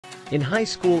In high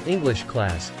school English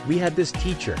class, we had this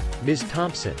teacher, Ms.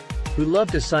 Thompson, who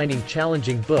loved assigning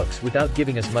challenging books without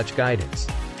giving us much guidance.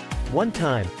 One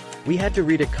time, we had to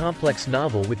read a complex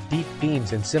novel with deep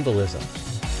themes and symbolism.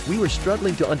 We were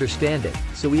struggling to understand it,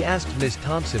 so we asked Ms.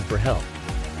 Thompson for help.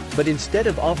 But instead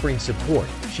of offering support,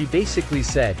 she basically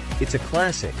said, "It's a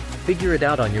classic, figure it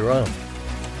out on your own."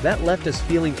 That left us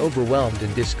feeling overwhelmed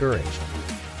and discouraged.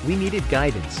 We needed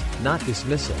guidance, not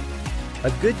dismissal. A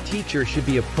good teacher should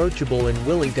be approachable and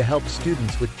willing to help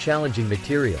students with challenging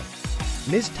material.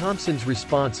 Ms. Thompson's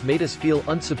response made us feel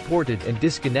unsupported and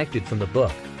disconnected from the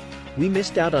book. We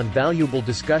missed out on valuable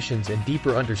discussions and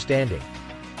deeper understanding.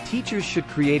 Teachers should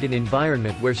create an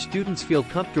environment where students feel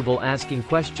comfortable asking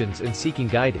questions and seeking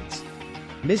guidance.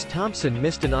 Ms. Thompson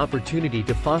missed an opportunity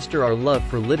to foster our love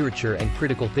for literature and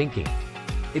critical thinking.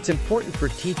 It's important for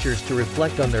teachers to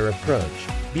reflect on their approach,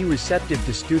 be receptive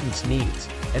to students' needs,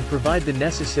 and provide the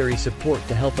necessary support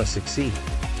to help us succeed.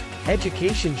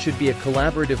 Education should be a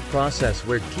collaborative process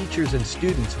where teachers and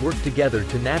students work together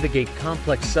to navigate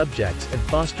complex subjects and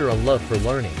foster a love for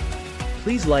learning.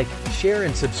 Please like, share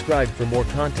and subscribe for more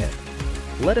content.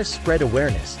 Let us spread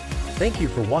awareness. Thank you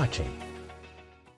for watching.